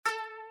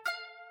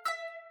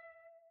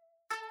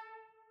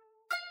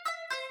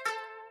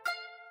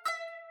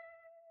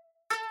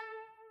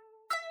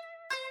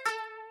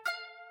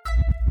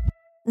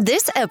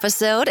This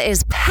episode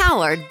is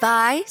powered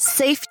by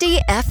Safety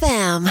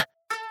FM.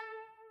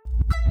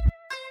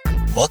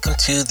 Welcome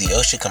to the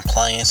OSHA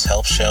Compliance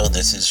Help Show.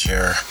 This is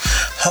your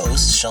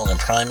host, Sheldon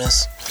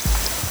Primus.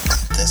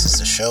 This is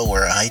the show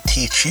where I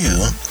teach you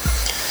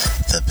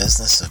the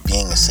business of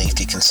being a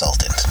safety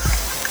consultant.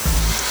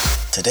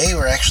 Today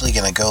we're actually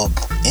going to go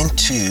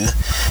into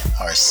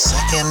our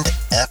second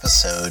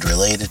episode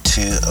related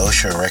to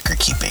OSHA record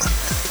keeping.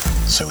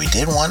 So we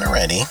did one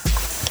already.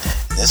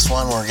 This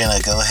one we're going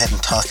to go ahead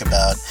and talk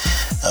about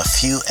a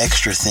few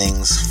extra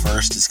things.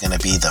 First is going to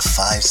be the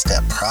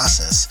 5-step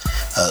process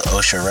of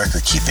OSHA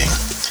record keeping.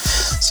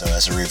 So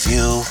as a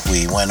review,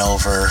 we went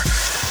over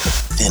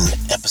in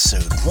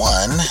episode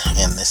 1,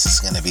 and this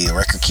is going to be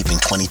record keeping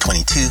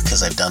 2022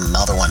 because I've done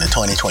another one in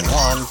 2021,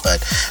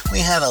 but we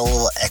had a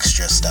little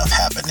extra stuff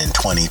happen in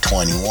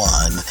 2021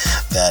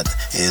 that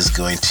is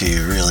going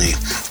to really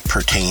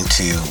pertain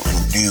to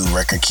new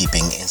record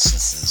keeping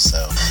instances.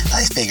 So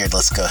I figured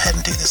let's go ahead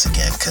and do this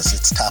again because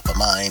it's top of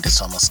mind. It's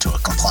almost to a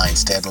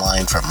compliance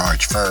deadline for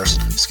March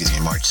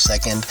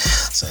 2nd.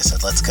 So I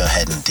said, let's go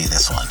ahead and do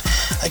this one.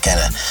 I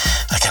gotta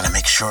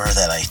make sure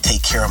that I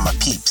take care of my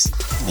peeps,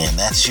 and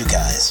that's you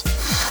guys.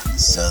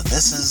 So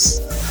this is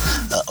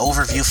an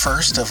overview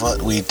first of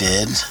what we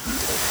did.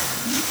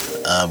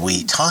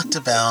 We talked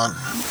about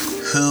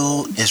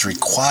who is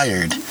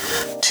required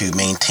to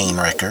maintain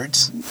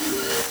records.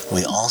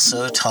 We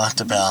also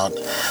talked about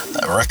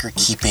record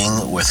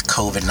keeping with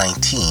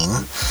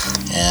COVID-19.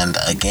 And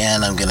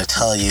again, I'm going to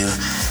tell you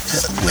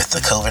with the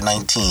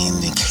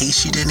COVID-19, in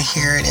case you didn't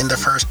hear it in the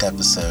first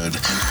episode,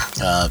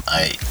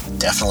 I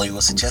definitely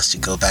will suggest you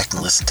go back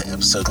and listen to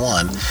episode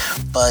 1.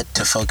 But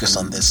to focus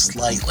on this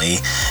slightly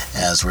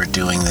as we're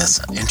doing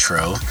this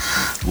intro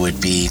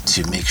would be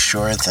to make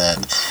sure that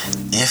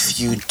if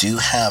you do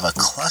have a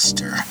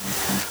cluster,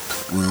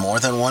 more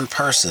than one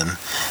person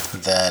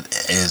that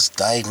is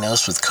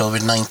diagnosed with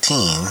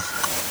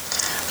COVID-19,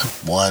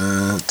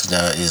 one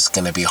is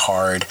going to be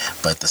hard,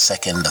 but the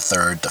second, the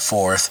third, the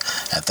fourth,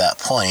 at that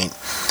point,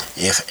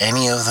 if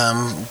any of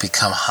them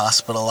become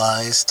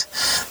hospitalized,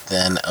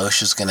 then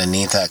OSHA's going to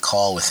need that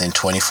call within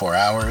 24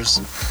 hours.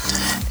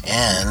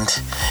 And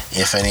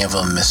if any of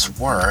them miss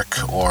work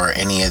or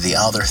any of the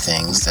other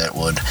things that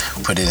would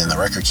put it in the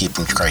record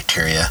keeping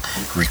criteria,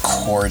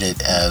 record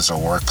it as a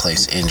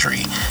workplace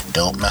injury.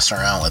 Don't mess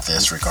around with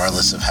this,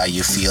 regardless of how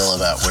you feel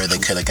about where they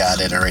could have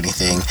got it or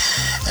anything.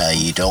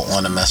 You don't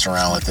want to mess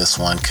around with this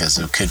one because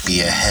it could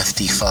be a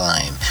hefty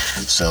fine.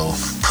 So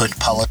put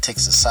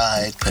politics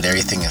aside, put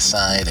everything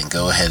aside, and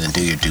go ahead and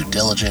do your due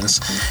diligence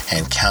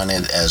and count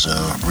it as a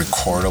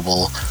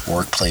recordable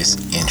workplace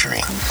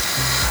injury.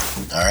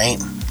 Alright,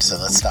 so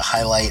that's the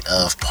highlight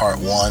of part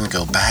 1.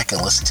 Go back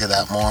and listen to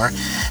that more.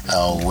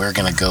 We're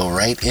going to go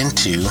right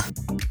into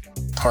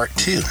part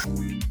 2.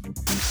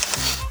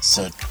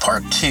 So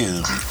part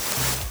 2,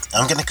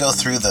 I'm going to go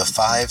through the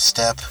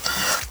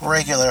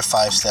regular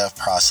 5-step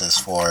process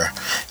for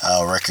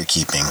record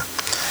keeping.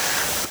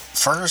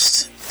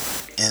 First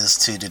is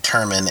to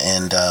determine,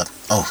 and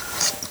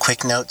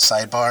quick note,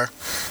 sidebar,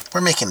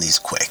 we're making these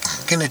quick.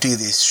 We're going to do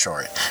these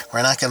short.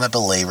 We're not going to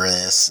belabor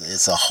this.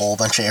 It's a whole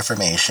bunch of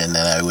information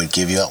that I would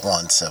give you at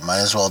once, so might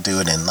as well do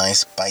it in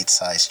nice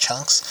bite-sized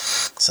chunks.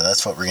 So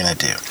that's what we're going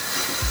to do.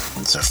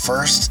 So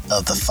first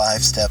of the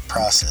 5-step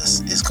process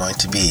is going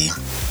to be,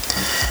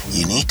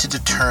 you need to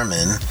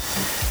determine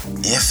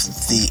if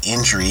the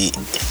injury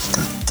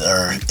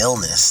or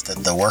illness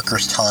that the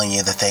worker's telling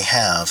you that they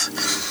have,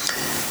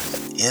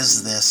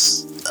 is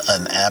this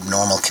an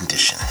abnormal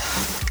condition?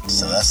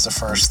 So that's the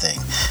first thing.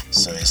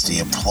 So is the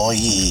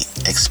employee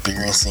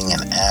experiencing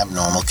an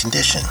abnormal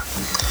condition?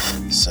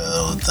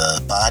 So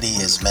the body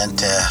is meant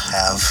to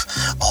have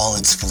all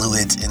its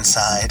fluids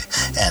inside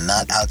and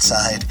not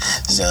outside.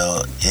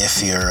 So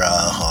if you're,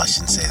 I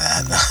shouldn't say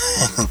that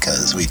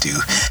because we do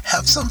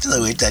have some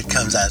fluid that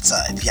comes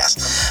outside, yes.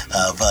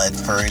 But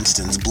for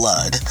instance,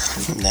 blood,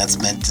 that's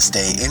meant to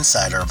stay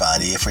inside our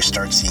body. If we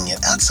start seeing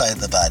it outside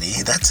the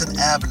body, that's an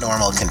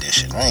abnormal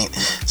condition, right?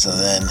 So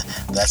then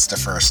that's the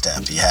first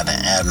step. You had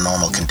an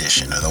abnormal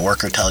condition, or the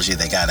worker tells you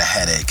they got a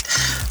headache.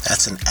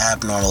 That's an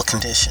abnormal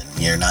condition.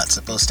 You're not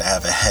supposed to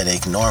have a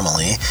headache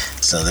normally,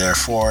 so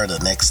therefore the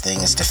next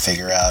thing is to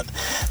figure out,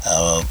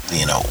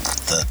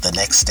 the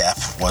next step,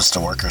 once the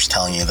worker's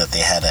telling you that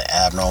they had an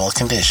abnormal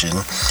condition,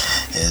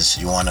 is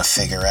you want to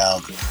figure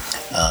out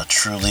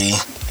truly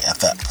at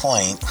that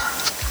point,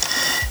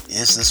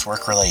 is this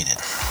work-related?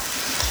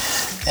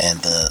 And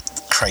the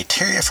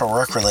criteria for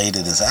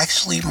work-related is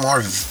actually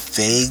more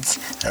vague,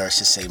 or I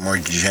should say more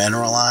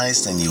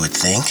generalized than you would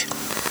think.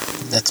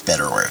 That's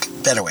better way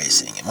of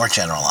saying it, more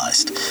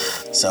generalized.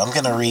 So I'm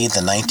going to read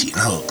the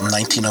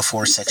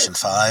 1904 Section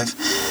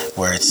 5,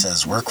 where it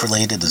says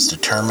work-related is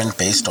determined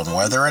based on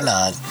whether or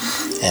not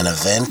an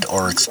event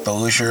or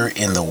exposure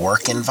in the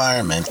work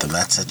environment, and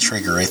that's a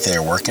trigger right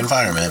there, work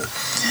environment,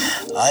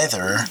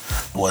 either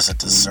was a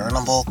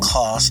discernible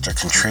cost or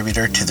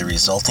contributor to the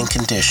resulting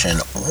condition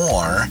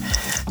or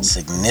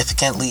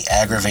significantly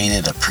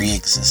aggravated a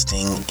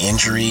pre-existing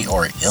injury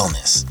or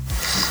illness.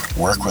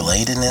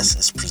 Work-relatedness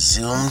is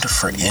presumed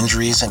for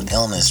injuries and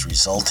illness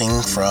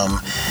resulting from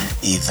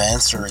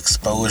events or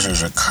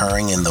exposures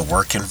occurring in the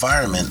work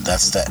environment.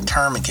 That's that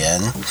term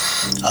again,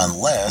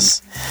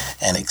 unless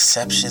an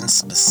exception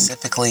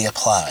specifically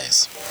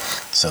applies.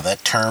 So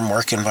that term,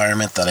 work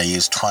environment, that I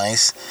used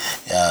twice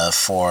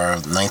for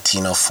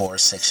 1904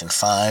 Section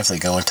 5, they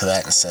go into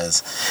that and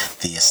says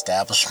the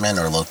establishment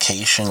or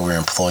location where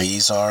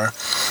employees are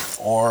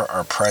or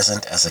are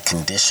present as a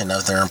condition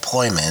of their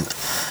employment,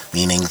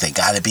 meaning they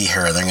got to be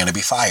here or they're going to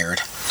be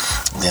fired,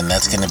 then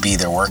that's going to be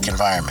their work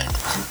environment.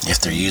 If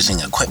they're using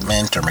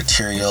equipment or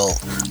material,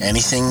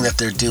 anything that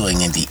they're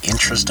doing in the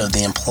interest of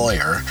the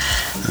employer,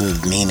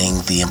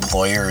 meaning the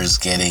employer is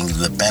getting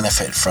the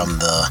benefit from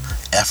the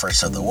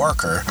efforts of the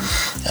worker,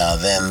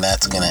 then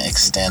that's going to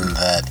extend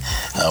that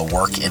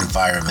work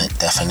environment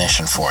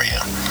definition for you.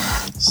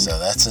 So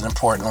that's an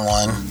important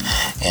one.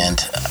 And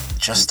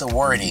just the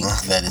wording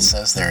that it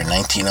says there in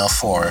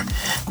 1904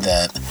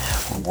 that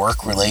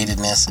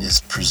work-relatedness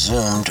is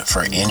presumed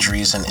for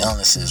injuries and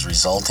illnesses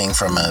resulting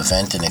from an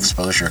event and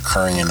exposure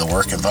occurring in the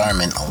work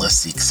environment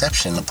unless the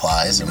exception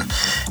applies. And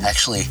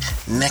actually,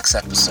 next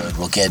episode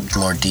we'll get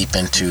more deep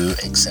into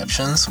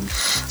exceptions.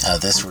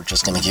 This we're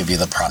just going to give you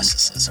the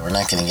processes. We're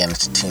not going to get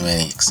into too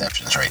many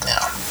exceptions right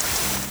now.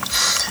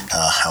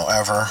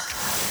 However,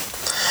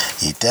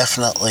 you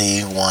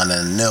definitely want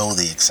to know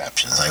the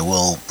exceptions. I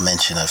will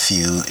mention a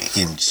few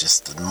in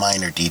just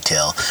minor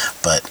detail,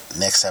 but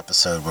next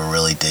episode we'll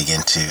really dig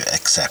into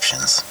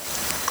exceptions.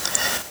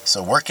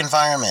 So work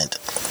environment.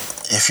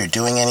 If you're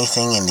doing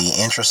anything in the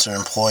interest of the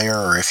employer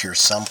or if you're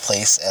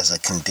someplace as a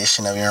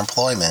condition of your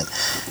employment,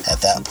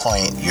 at that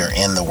point you're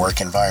in the work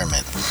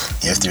environment.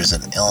 If there's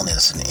an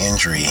illness, an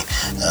injury,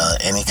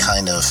 any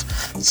kind of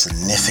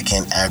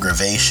significant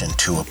aggravation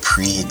to a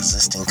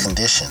pre-existing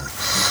condition,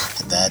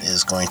 that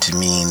is going to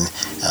mean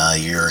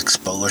your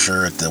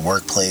exposure at the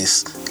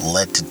workplace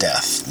led to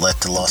death, led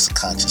to loss of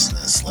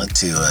consciousness, led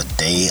to a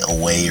day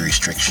away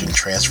restriction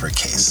transfer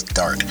case,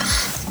 DART,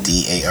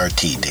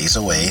 D-A-R-T, days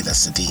away,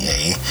 that's the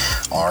D-A.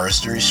 R is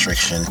the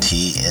restriction,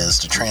 T is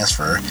the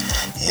transfer.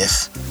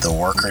 If the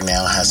worker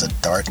now has a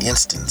DART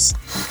instance,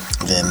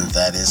 then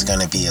that is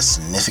going to be a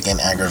significant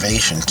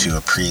aggravation to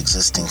a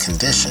pre-existing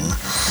condition,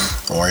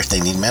 or if they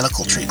need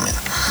medical treatment.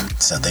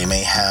 So they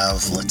may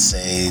have, let's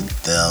say,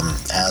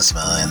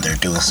 asthma, and they're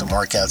doing some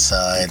work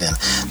outside, and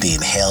the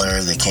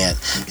inhaler, they can't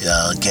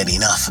get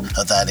enough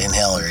of that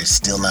inhaler, it's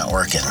still not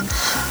working.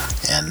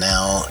 And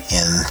now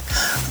in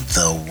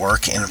the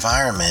work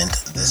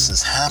environment, this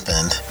has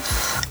happened.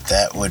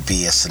 That would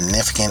be a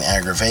significant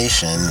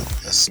aggravation,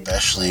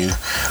 especially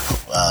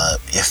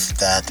if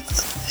that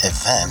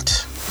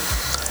event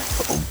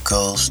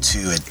goes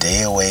to a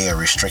day away, a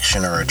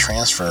restriction, or a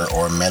transfer,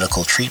 or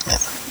medical treatment.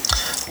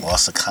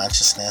 Loss of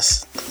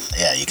consciousness,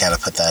 yeah, you got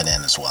to put that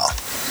in as well.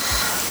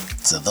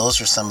 So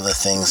those are some of the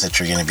things that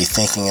you're going to be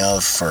thinking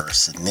of for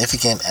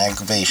significant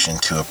aggravation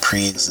to a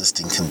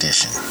pre-existing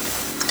condition.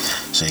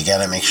 So you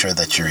got to make sure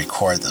that you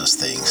record those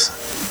things.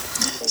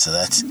 So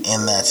that's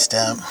in that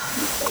step.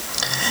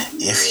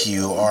 If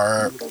you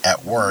are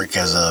at work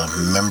as a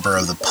member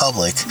of the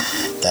public,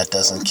 that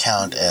doesn't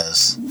count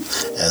as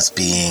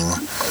being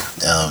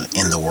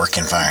in the work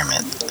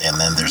environment. And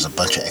then there's a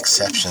bunch of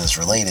exceptions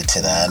related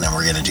to that, and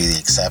we're going to do the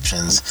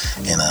exceptions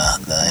in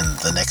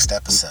the next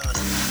episode.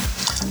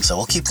 So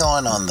we'll keep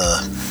going on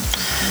the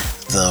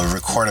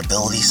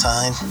recordability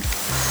side.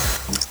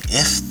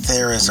 If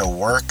there is a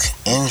work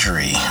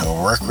injury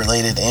or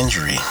work-related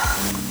injury,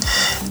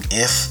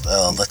 if,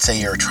 let's say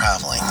you're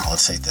traveling,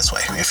 let's say it this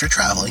way, if you're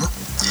traveling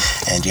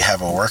and you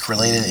have a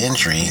work-related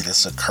injury,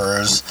 this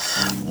occurs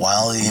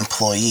while the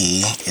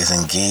employee is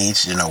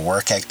engaged in a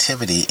work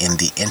activity in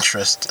the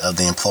interest of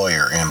the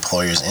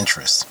employer's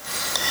interest.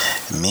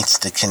 It meets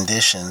the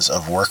conditions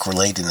of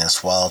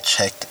work-relatedness while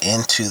checked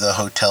into the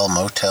hotel,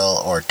 motel,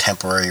 or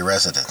temporary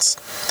residence.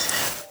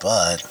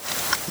 But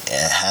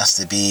it has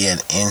to be an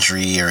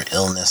injury or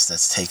illness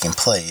that's taking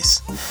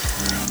place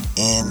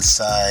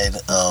inside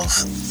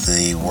of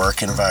the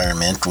work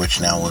environment, which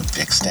now would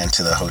extend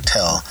to the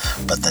hotel,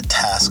 but the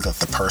task of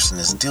the person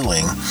is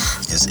doing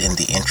is in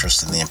the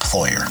interest of the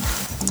employer.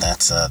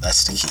 That's the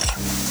key.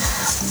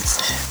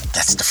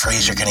 That's the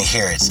phrase you're going to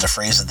hear. It's the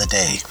phrase of the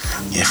day.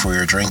 If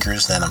we're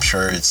drinkers, then I'm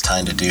sure it's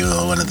time to do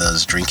one of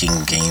those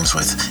drinking games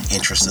with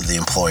interest of the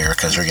employer,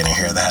 because you're going to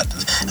hear that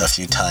a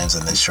few times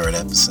in this short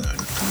episode.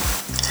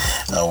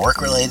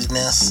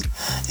 Work-relatedness,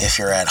 if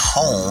you're at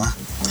home,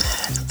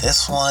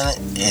 this one,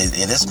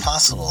 it is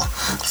possible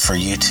for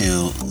you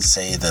to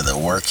say that the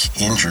work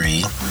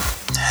injury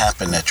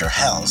happened at your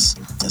house,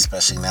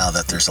 especially now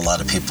that there's a lot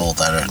of people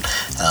that are,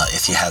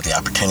 if you have the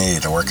opportunity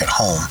to work at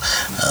home,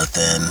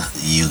 then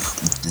you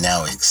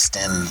now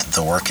extend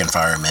the work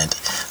environment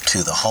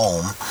to the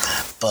home,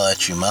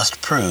 but you must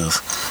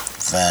prove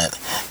that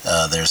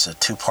there's a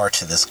two-part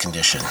to this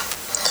condition.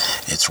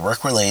 It's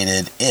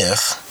work-related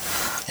if,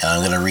 and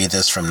I'm going to read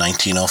this from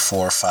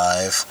 1904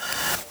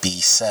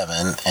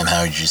 5B7, and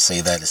how would you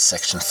say that is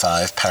Section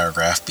 5,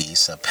 Paragraph B,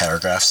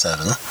 subparagraph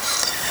 7.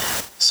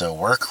 So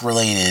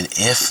work-related,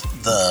 if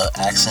the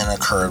accident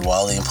occurred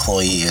while the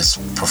employee is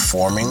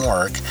performing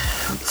work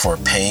for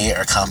pay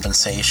or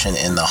compensation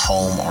in the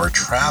home or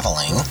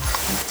traveling.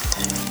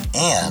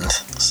 And,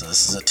 so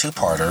this is a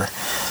two-parter,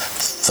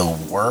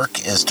 the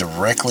work is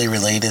directly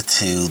related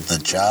to the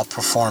job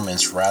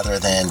performance rather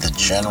than the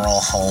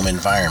general home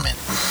environment.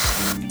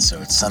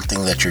 So it's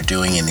something that you're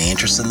doing in the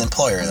interest of the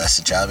employer, that's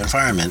the job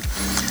environment.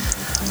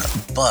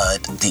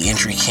 But the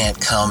injury can't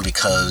come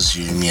because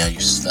you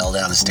fell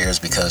down the stairs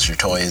because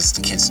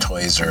the kids'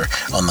 toys are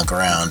on the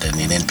ground and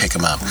you didn't pick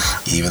them up,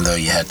 even though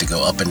you had to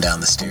go up and down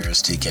the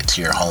stairs to get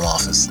to your home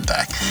office and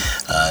back.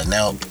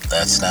 No,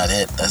 that's not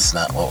it. That's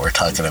not what we're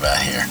talking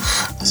about here.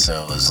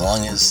 So as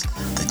long as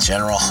the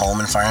general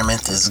home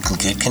environment is in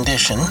good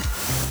condition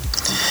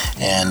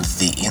and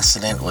the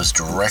incident was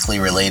directly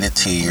related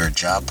to your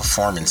job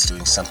performance,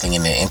 doing something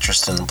in the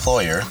interest of the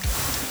employer,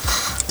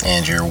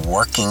 and you're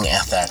working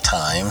at that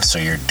time, so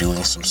you're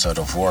doing some sort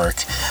of work,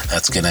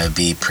 that's going to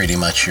be pretty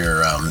much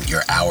your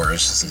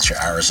hours. Since your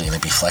hours are going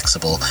to be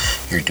flexible,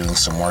 you're doing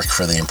some work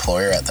for the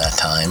employer at that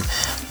time,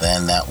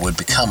 then that would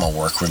become a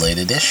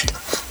work-related issue.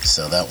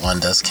 So that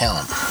one does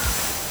count.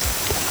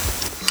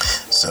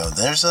 So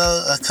there's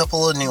a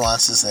couple of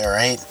nuances there,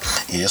 right?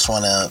 You just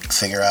want to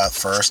figure out,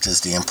 first,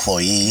 is the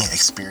employee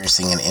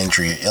experiencing an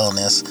injury or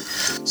illness?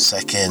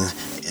 Second,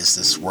 is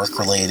this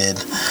work-related?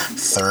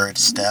 Third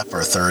step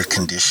or third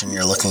condition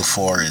you're looking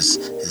for is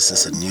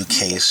this a new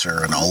case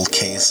or an old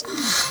case?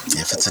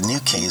 If it's a new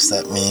case,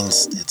 that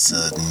means it's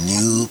a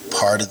new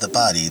part of the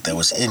body that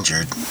was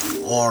injured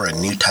or a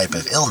new type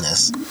of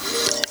illness.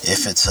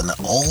 If it's an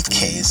old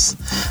case,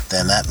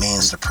 then that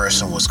means the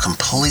person was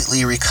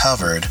completely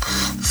recovered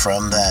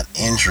from that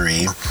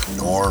injury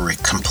or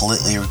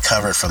completely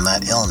recovered from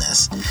that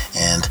illness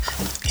and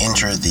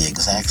injured the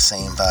exact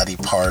same body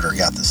part or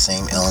got the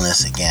same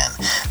illness again.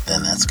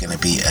 Then that's going to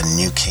be a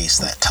new case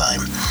that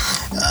time.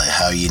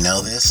 How you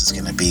know this is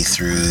going to be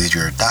through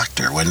your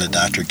doctor. When the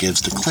doctor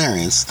gives the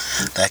clearance,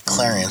 that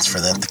clearance for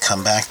them to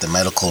come back, the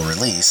medical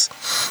release,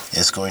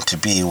 is going to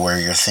be where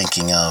you're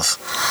thinking of,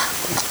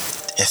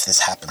 if this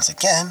happens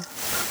again,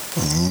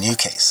 new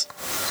case.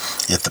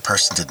 If the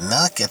person did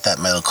not get that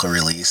medical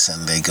release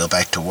and they go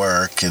back to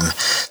work and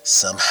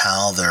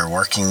somehow they're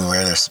working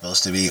where they're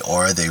supposed to be,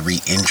 or they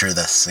re-injure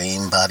the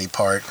same body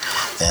part,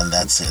 then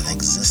that's an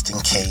existing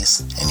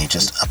case and you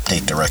just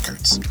update the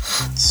records.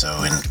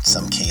 So in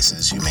some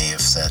cases you may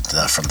have said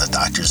from the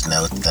doctor's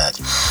note that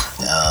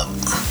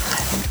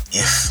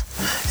if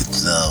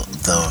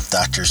the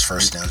doctor's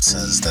first note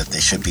says that they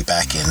should be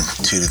back in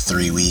 2 to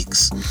 3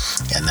 weeks,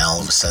 and now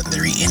all of a sudden they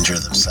re-injure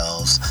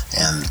themselves,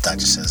 and the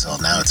doctor says, oh,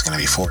 now it's going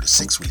to be 4 to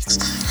 6 weeks.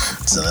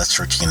 So that's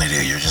what you're going to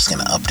do. You're just going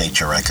to update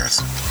your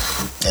records.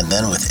 And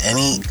then with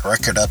any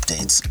record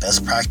updates,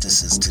 best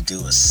practice is to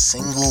do a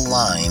single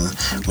line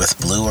with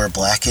blue or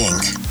black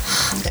ink,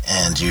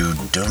 and you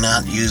do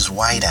not use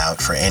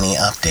whiteout for any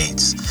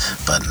updates,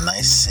 but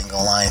nice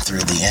single line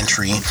through the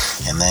entry,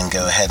 and then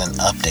go ahead and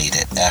update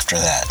it after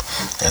that.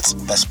 That's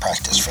best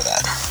practice for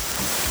that.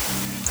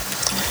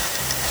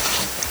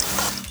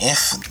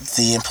 If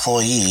the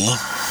employee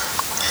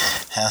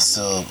has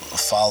to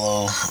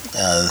follow,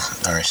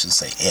 or I should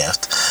say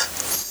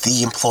if,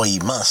 the employee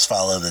must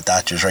follow the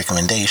doctor's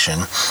recommendation,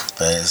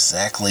 but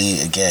exactly,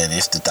 again,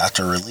 if the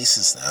doctor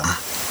releases them,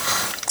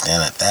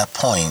 then at that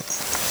point,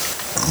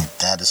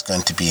 that is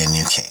going to be a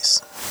new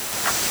case.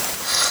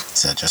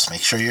 So just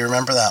make sure you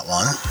remember that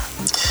one.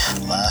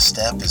 Last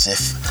step is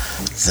if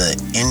the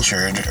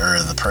injured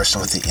or the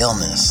person with the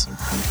illness,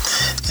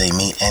 they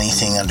meet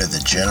anything under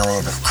the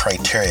general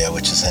criteria,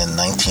 which is in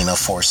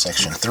 1904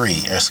 Section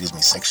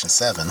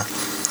 7.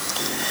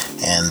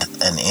 And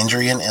an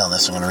injury and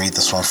illness, I'm going to read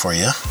this one for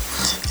you,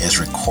 is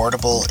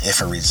recordable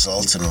if it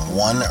results in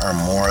one or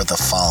more of the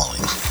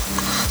following: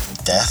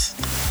 death,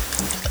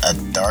 a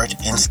DART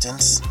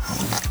instance,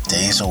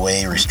 days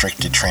away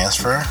restricted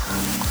transfer,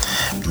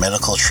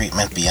 medical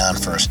treatment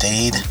beyond first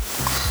aid,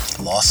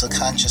 loss of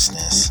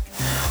consciousness,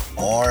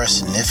 or a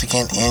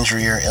significant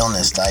injury or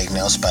illness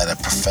diagnosed by the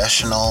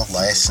professional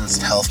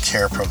licensed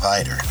healthcare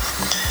provider.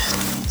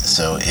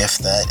 So if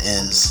that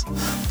is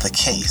the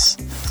case,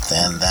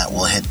 then that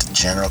will hit the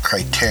general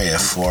criteria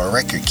for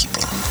record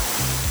keeping.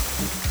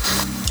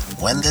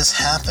 When this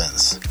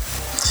happens,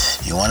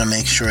 you want to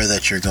make sure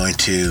that you're going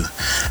to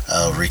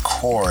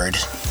record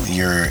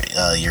your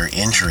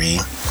injury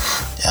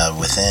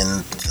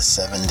within the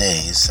 7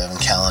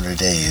 calendar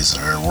days,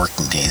 or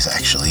working days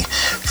actually,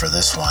 for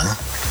this one.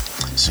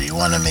 So you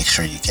want to make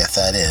sure you get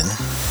that in.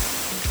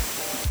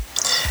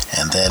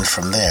 And then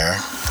from there,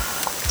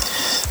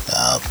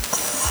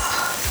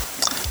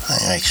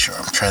 let me make sure.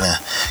 I'm trying to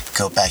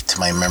go back to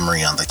my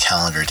memory on the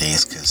calendar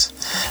days, because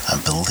I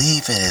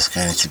believe it is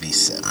going to be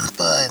 7,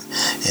 but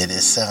it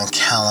is 7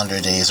 calendar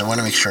days. I want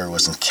to make sure it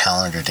wasn't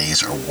calendar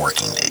days or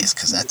working days,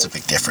 because that's a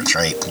big difference,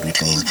 right,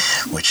 between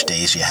which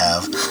days you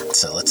have.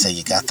 So let's say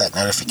you got that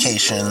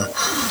notification,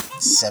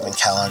 7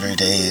 calendar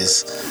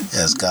days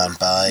has gone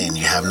by and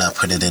you have not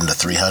put it in the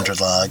 300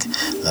 log.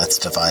 That's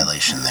the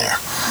violation there.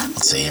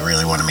 Let's say you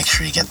really want to make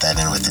sure you get that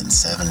in within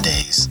 7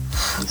 days,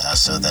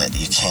 so that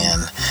you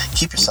can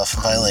keep yourself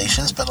in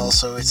violations, but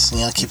also it's,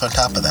 keep on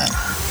top of that.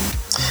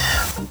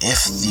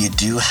 If you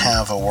do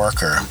have a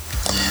worker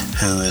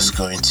who is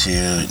going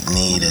to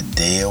need a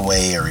day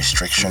away, a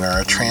restriction, or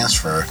a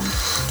transfer,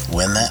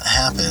 when that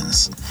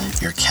happens,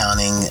 you're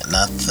counting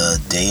not the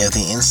day of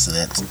the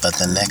incident, but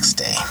the next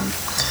day.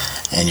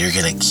 And you're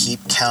going to keep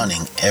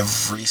counting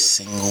every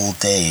single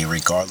day,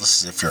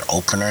 regardless if you're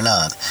open or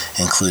not,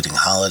 including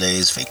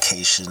holidays,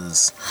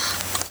 vacations,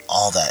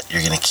 all that.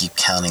 You're going to keep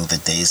counting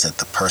the days that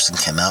the person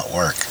cannot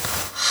work,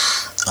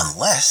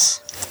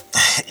 unless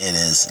it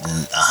is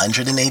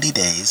 180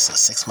 days, so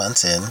 6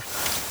 months in.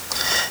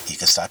 You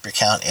can stop your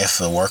count if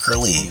a worker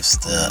leaves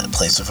the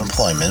place of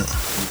employment.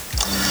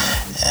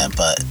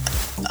 But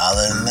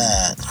other than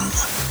that,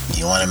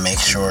 you want to make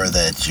sure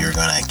that you're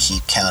going to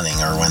keep counting,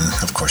 or when,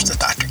 of course, the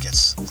doctor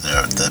gets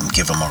them,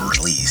 give them a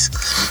release.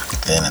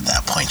 Then at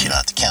that point, you don't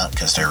have to count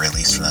because they're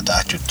released from the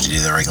doctor to do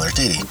their regular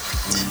duty.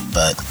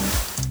 But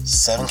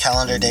 7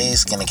 calendar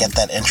days, going to get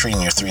that entry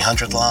in your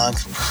 300 log.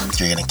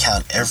 You're going to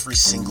count every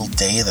single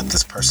day that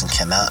this person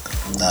cannot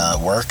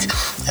work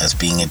as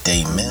being a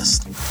day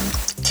missed.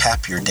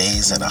 Cap your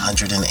days at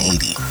 180.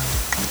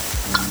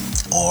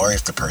 Or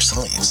if the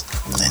person leaves,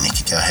 then you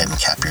can go ahead and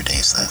cap your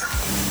days then.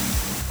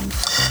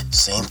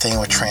 Same thing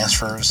with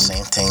transfers,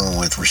 same thing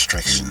with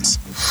restrictions.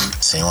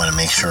 So you want to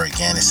make sure,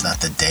 again, it's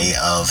not the day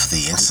of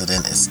the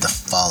incident, it's the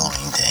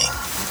following day.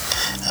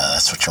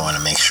 That's what you want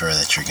to make sure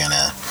that you're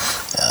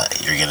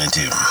gonna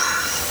do.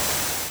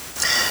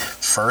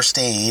 First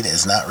aid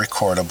is not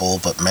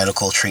recordable, but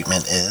medical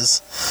treatment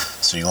is.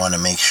 So you want to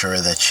make sure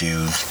that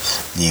you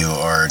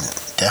are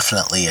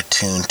definitely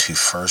attuned to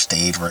first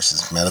aid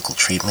versus medical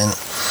treatment.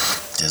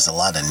 There's a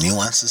lot of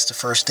nuances to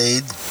first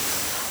aid.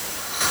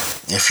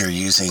 If you're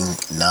using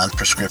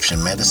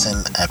non-prescription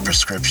medicine at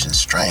prescription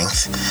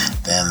strength,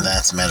 then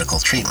that's medical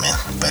treatment.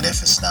 But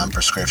if it's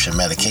non-prescription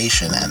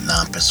medication at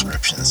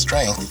non-prescription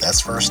strength,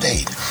 that's first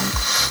aid.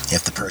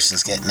 If the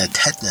person's getting a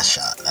tetanus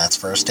shot, that's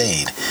first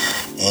aid.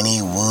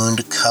 Any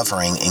wound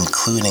covering,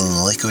 including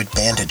liquid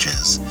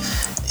bandages,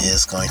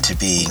 is going to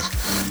be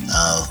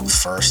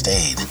first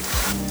aid.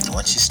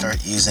 Once you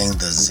start using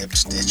the zip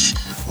stitch,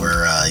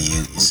 where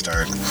you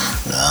start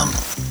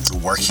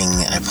working,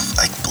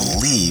 I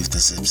believe the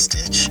zip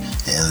stitch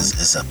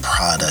is a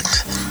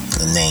product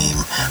name,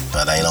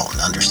 but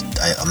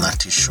I'm not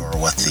too sure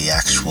what the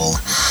actual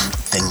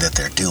thing that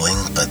they're doing,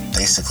 but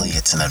basically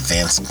it's an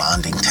advanced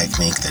bonding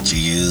technique that you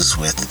use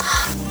with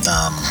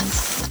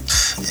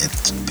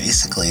it's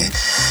basically,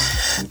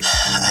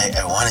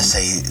 I want to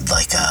say,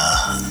 like,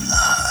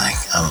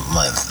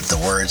 the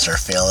words are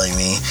failing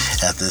me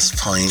at this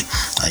point.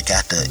 I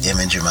got the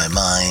image in my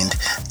mind.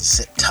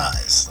 Zip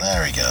ties.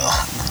 There we go.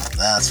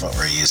 That's what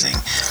we're using.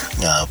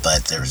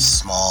 But they're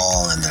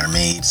small and they're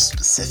made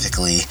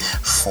specifically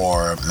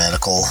for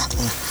medical.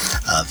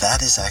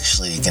 That is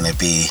actually going to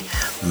be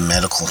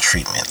medical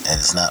treatment. It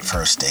is not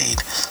first aid.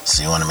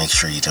 So you want to make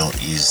sure you don't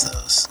use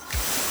those.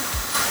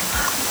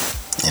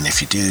 And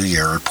if you do,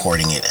 you're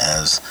reporting it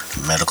as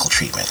medical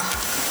treatment.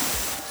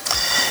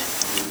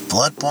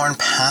 Bloodborne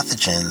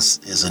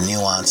pathogens is a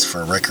nuance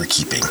for record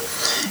keeping.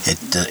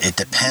 It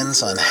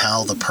depends on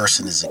how the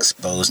person is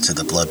exposed to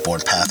the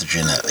bloodborne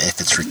pathogen, if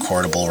it's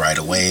recordable right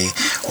away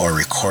or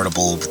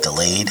recordable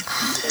delayed.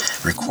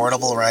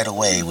 Recordable right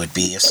away would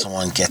be if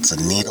someone gets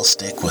a needle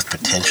stick with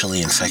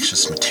potentially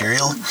infectious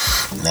material,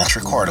 and that's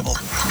recordable.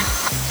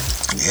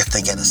 If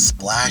they get a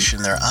splash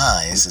in their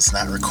eyes, it's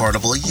not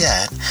recordable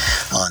yet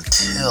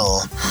until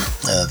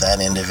that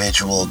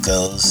individual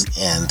goes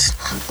and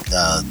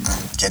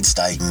gets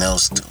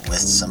diagnosed with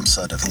some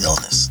sort of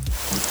illness.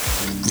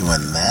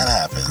 When that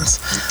happens,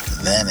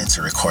 then it's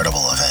a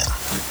recordable event.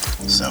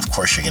 So of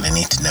course you're going to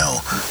need to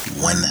know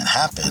when that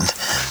happened.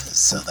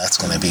 So that's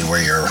going to be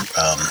where your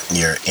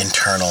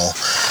internal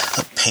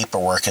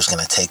paperwork is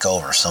going to take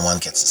over. Someone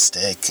gets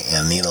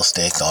a needle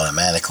stick,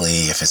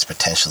 automatically, if it's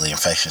potentially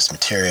infectious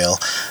material,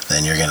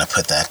 then you're going to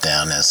put that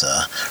down as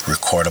a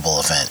recordable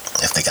event.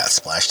 If they got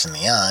splashed in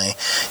the eye,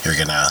 you're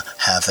going to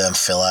have them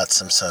fill out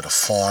some sort of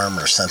form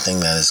or something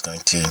that is going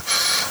to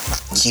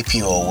keep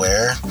you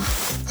aware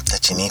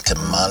that you need to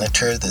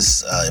monitor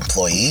this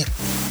employee.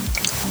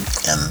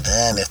 And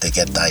then if they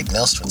get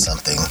diagnosed with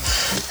something,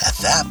 at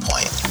that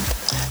point,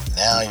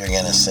 now you're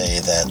going to say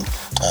that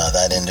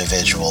that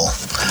individual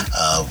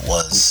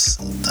was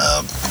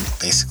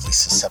basically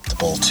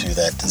susceptible to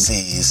that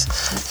disease,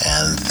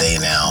 and they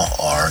now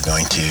are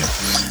going to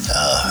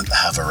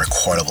have a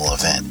recordable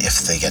event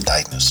if they get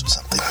diagnosed with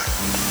something.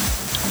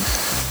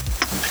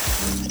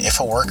 If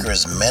a worker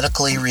is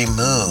medically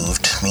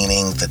removed,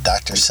 meaning the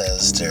doctor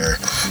says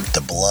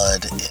the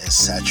blood is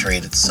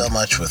saturated so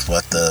much with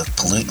what the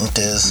pollutant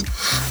is,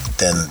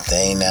 then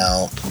they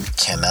now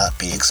cannot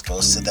be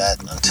exposed to that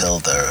until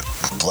their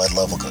blood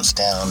level goes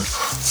down,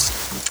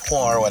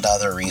 or what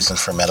other reason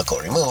for medical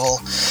removal,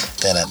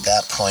 then at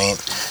that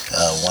point,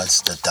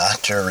 once the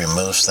doctor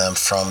removes them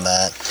from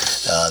that,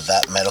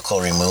 that medical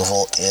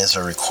removal is a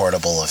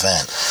recordable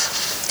event.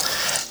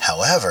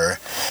 However,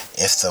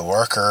 if the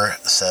worker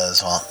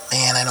says, well,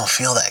 man, I don't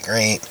feel that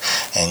great,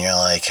 and you're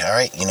like, all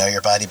right, you know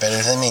your body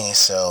better than me,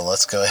 so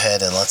let's go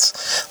ahead and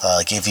let's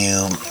give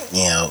you,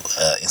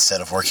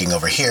 instead of working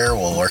over here,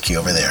 we'll work you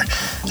over there.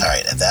 All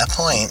right, at that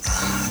point,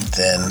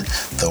 then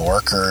the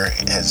worker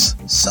has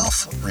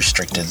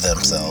self-restricted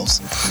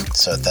themselves,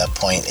 so at that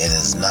point, it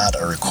is not a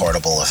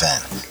recordable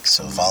event.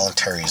 So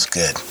voluntary is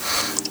good.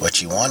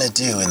 What you want to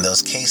do in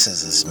those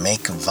cases is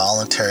make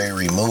voluntary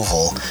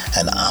removal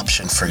an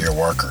option for your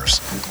workers.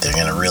 They're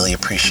going to really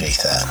appreciate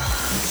that.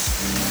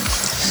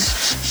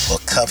 We'll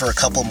cover a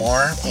couple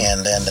more,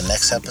 and then the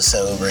next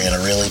episode we're going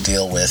to really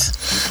deal with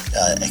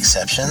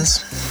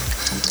exceptions,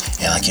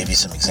 and I'll give you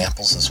some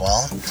examples as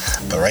well.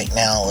 But right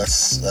now,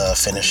 let's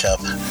finish up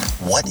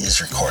what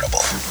is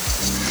recordable.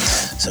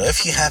 So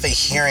if you have a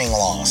hearing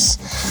loss,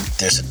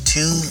 there's a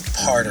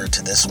two-parter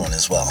to this one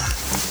as well.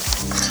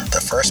 The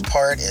first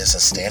part is a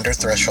standard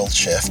threshold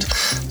shift.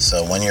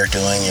 So when you're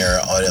doing your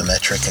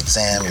audiometric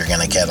exam, you're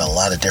going to get a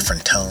lot of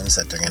different tones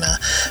that they're going to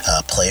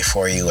play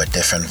for you at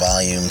different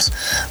volumes.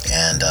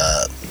 And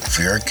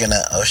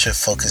OSHA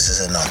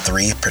focuses in on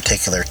three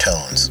particular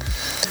tones: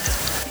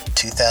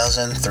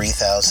 2,000,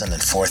 3,000,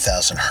 and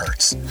 4,000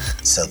 hertz.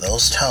 So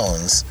those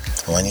tones,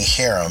 when you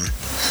hear them,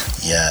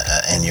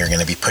 and you're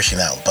going to be pushing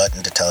that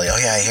button to tell you, oh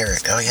yeah, I hear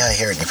it,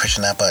 and you're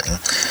pushing that button,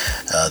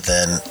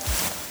 then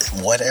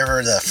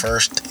whatever the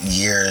first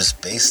year's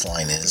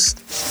baseline is,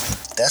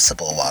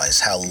 decibel-wise,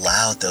 how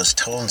loud those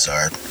tones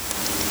are,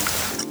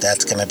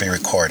 that's going to be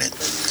recorded.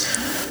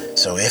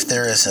 So if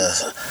there is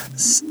a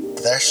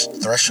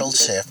threshold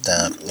shift,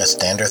 a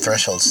standard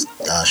threshold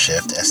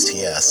shift,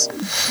 STS,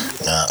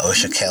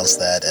 OSHA counts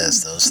that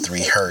as those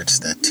 3 hertz,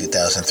 that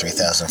 2,000,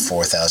 3,000,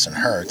 4,000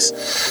 hertz,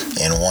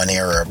 in one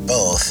ear or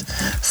both,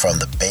 from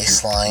the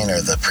baseline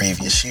or the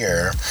previous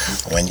year.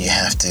 When you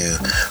have to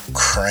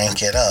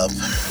crank it up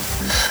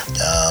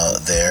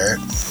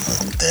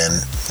then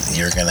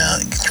you're going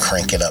to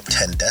crank it up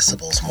 10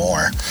 decibels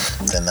more.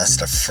 Then that's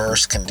the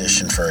first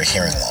condition for a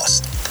hearing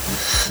loss.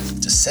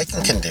 The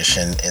second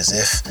condition is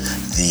if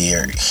the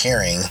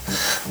hearing,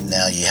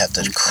 now you have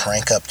to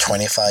crank up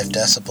 25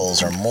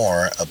 decibels or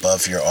more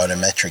above your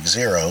audiometric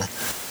zero,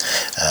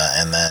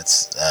 and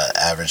that's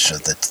average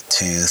of the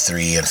 2,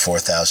 3, and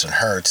 4,000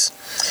 hertz,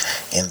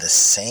 in the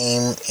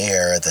same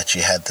ear that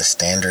you had the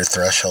standard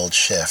threshold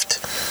shift,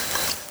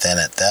 then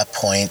at that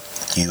point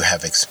you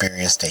have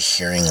experienced a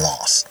hearing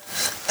loss.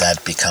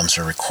 That becomes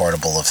a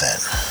recordable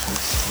event.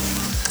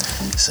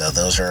 So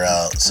those are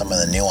some of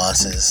the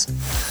nuances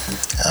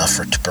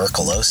for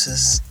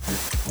tuberculosis.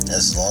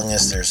 As long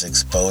as there's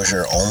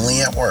exposure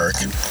only at work,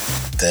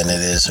 then it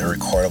is a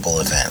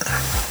recordable event.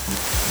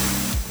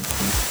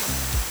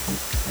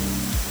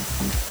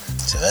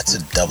 So that's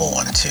a double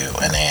one too,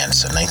 an and.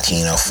 So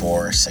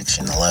 1904,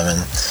 section 11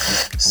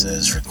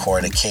 says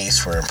record a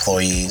case where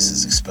employees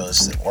is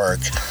exposed at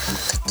work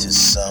to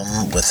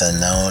someone with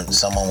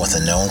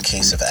a known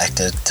case of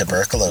active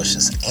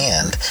tuberculosis,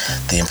 and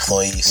the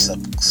employee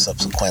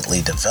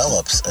subsequently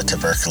develops a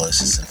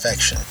tuberculosis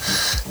infection.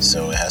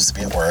 So it has to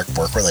be at work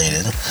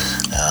related.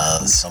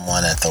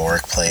 Someone at the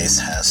workplace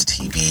has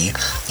TB,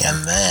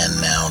 and then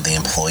now the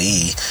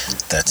employee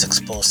that's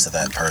exposed to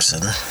that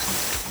person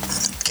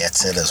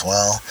gets it as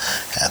well.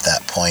 At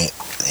that point,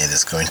 it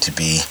is going to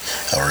be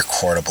a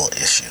recordable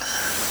issue.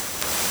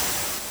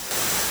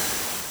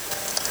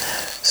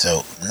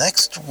 So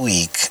next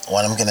week,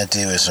 what I'm going to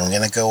do is I'm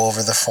going to go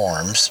over the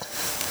forms.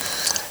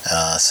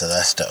 So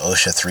that's the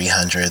OSHA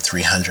 300,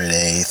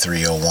 300A,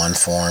 301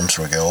 forms.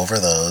 We'll go over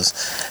those.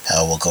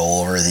 We'll go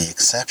over the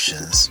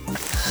exceptions.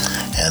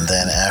 And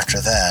then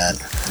after that,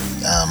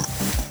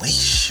 we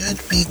should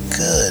be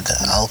good.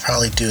 I'll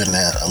probably do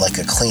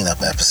a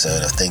cleanup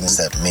episode of things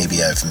that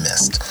maybe I've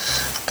missed.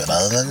 But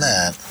other than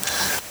that,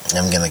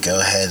 I'm going to go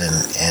ahead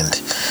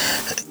and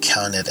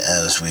count it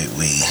as we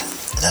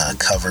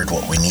covered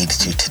what we needed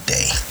to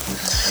today.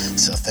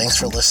 So thanks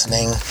for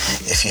listening.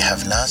 If you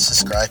have not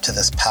subscribed to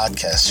this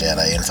podcast yet,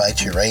 I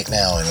invite you right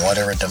now, in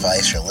whatever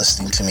device you're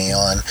listening to me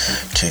on,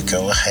 to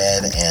go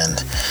ahead and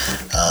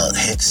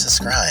hit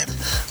subscribe.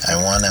 I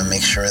want to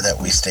make sure that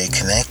we stay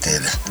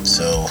connected.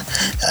 So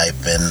I've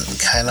been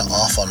kind of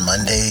off on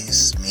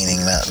Mondays,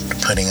 meaning not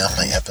putting up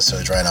my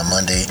episodes right on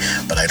Monday,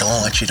 but I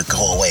don't want you to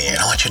go away. I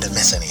don't want you to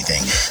miss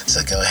anything.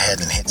 So go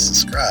ahead and hit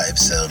subscribe.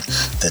 So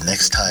the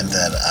next time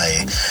that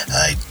I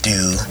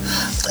do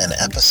an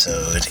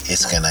episode,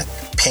 it's going to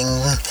ping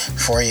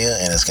for you,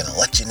 and it's going to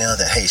let you know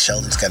that, hey,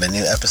 Sheldon's got a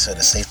new episode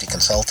of Safety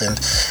Consultant,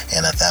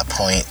 and at that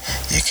point,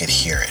 you could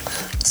hear it.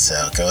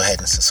 So go ahead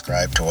and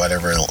subscribe to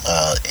whatever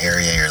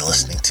area you're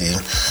listening to.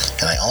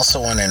 And I also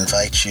want to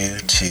invite you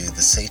to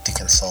the Safety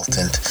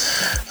Consultant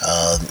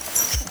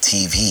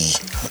TV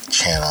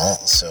channel.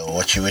 So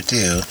what you would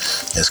do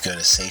is go to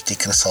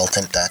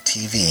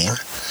safetyconsultant.tv,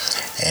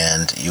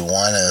 and you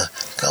want to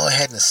go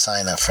ahead and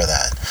sign up for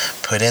that.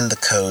 Put in the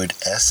code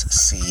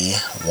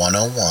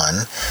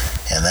SC101,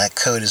 and that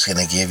code is going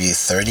to give you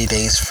 30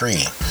 days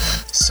free.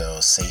 So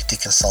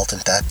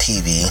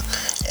safetyconsultant.tv,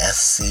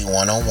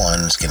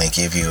 SC101 is going to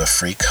give you a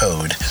free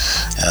code,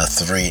 a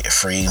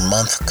free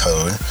month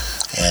code,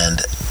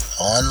 and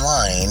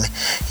online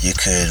you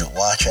could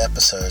watch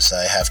episodes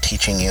I have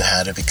teaching you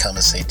how to become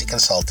a safety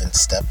consultant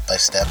step by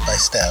step.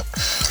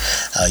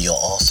 You'll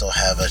also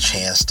have a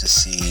chance to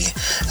see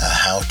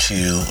how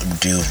to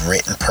do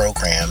written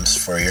programs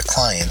for your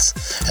clients,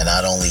 and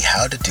not only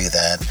how to do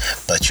that,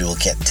 but you will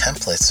get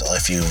templates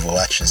if you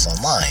watch this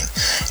online,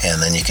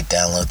 and then you could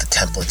download the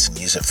templates and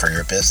use it for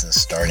your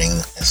business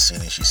starting as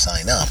soon as you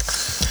sign up.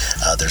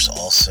 There's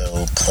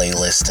also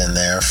playlists in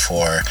there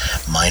for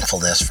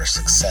mindfulness for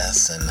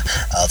success and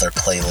other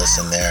playlists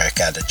in there. I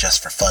got a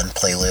just for fun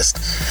playlist.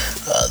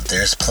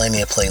 There's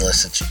plenty of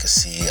playlists that you can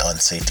see on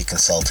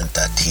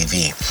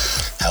safetyconsultant.tv.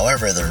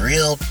 However, the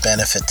real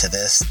benefit to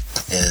this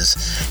is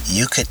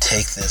you could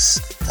take this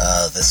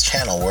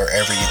channel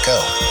wherever you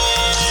go.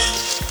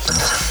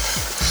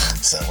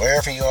 So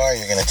wherever you are,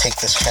 you're going to take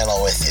this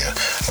channel with you,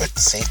 with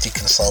Safety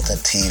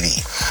Consultant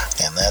TV,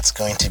 and that's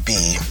going to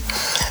be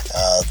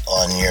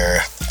on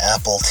your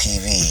Apple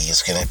TV.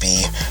 It's going to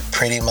be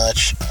pretty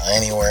much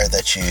anywhere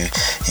that you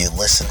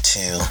listen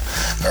to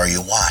or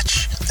you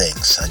watch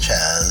things, such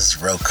as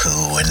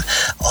Roku and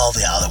all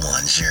the other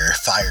ones, your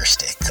Fire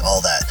Stick,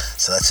 all that.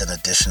 So that's an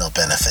additional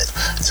benefit.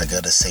 So go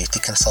to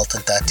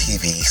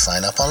safetyconsultant.tv,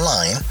 sign up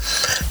online,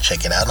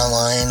 check it out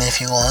online if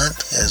you want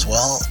as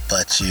well,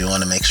 but you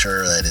want to make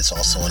sure that it's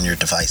also on your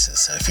devices.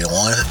 So if you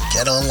want to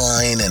get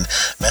online and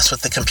mess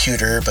with the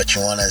computer, but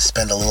you want to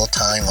spend a little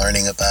time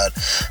learning about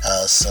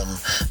some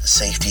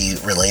safety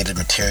related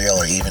material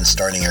or even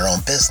starting your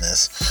own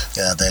business,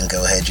 then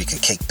go ahead, you can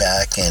kick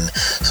back and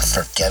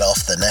get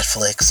off the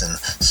Netflix and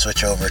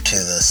switch over to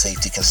the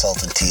Safety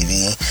Consultant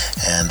TV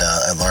and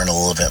learn a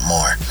little bit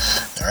more.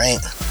 All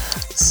right,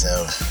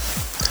 so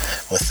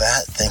with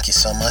that, thank you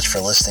so much for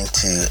listening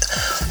to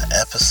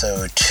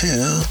episode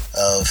 2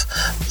 of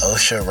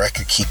OSHA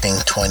Record Keeping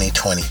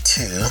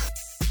 2022.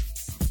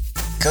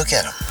 Go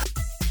get 'em.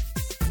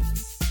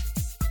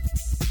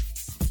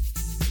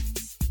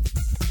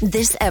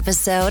 This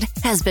episode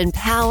has been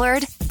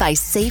powered by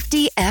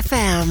Safety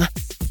FM.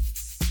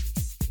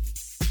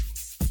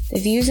 The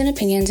views and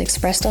opinions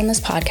expressed on this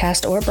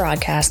podcast or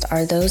broadcast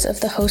are those of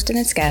the host and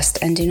its guest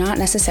and do not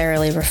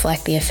necessarily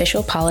reflect the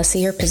official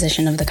policy or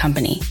position of the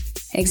company.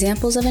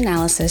 Examples of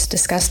analysis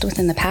discussed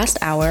within the past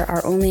hour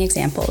are only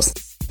examples.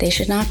 They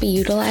should not be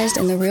utilized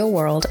in the real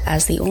world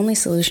as the only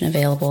solution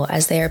available,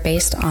 as they are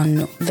based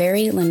on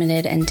very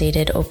limited and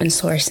dated open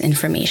source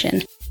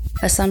information.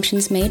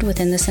 Assumptions made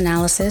within this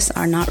analysis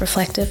are not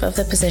reflective of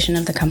the position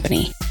of the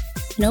company.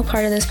 No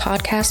part of this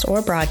podcast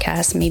or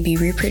broadcast may be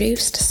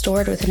reproduced,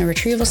 stored within a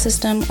retrieval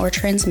system, or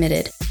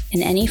transmitted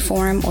in any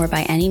form or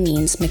by any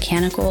means,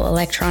 mechanical,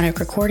 electronic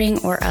recording,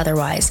 or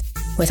otherwise,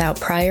 without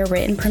prior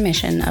written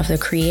permission of the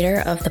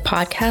creator of the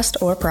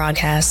podcast or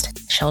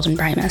broadcast, Sheldon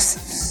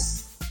Primus.